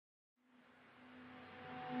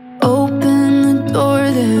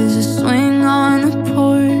there's a swing on the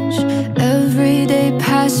porch. Every day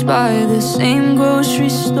pass by the same grocery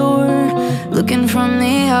store. Looking from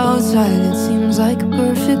the outside, it seems like a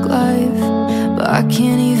perfect life, but I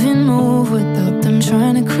can't even move without them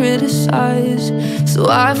trying to criticize. So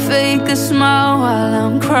I fake a smile while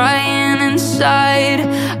I'm crying inside.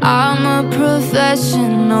 I'm a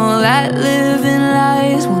professional at living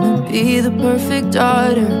lies. Wanna be the perfect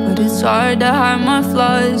daughter, but it's hard to hide my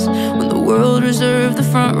flaws when the world reserved the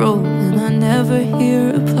front row and I never hear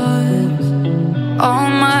applause. All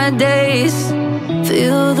my days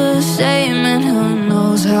feel the same, and who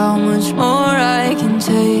knows how much more I can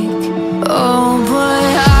take. Oh, but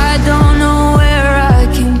I don't know where I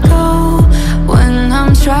can go when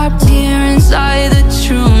I'm trapped here inside the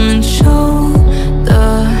Truman Show.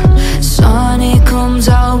 The sun, it comes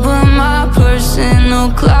out, but my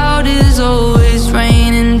personal cloud is always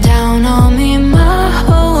raining down on me. My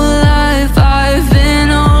whole life I've been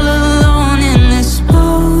all alone in this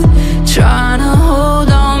boat, trying to hold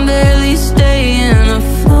on, barely staying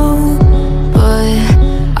afloat. But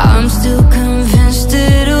I'm still convinced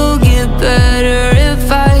it'll get better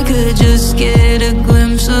if I could just get a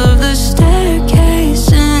glimpse of the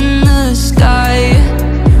staircase in the sky.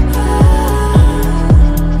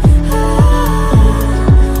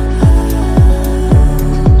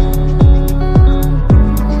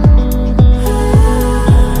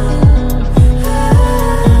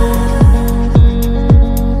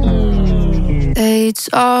 They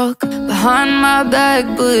talk behind my back,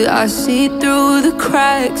 but I see through the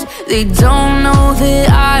cracks. They don't know that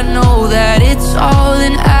I know that it's all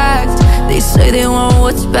an act. They say they want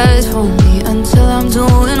what's best for me until I'm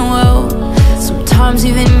doing well. Sometimes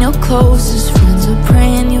even your closest friends are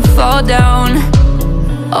praying you fall down.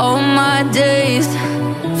 All my days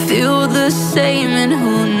feel the same, and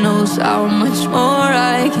who knows how much more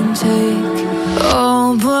I can take.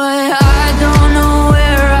 Oh, but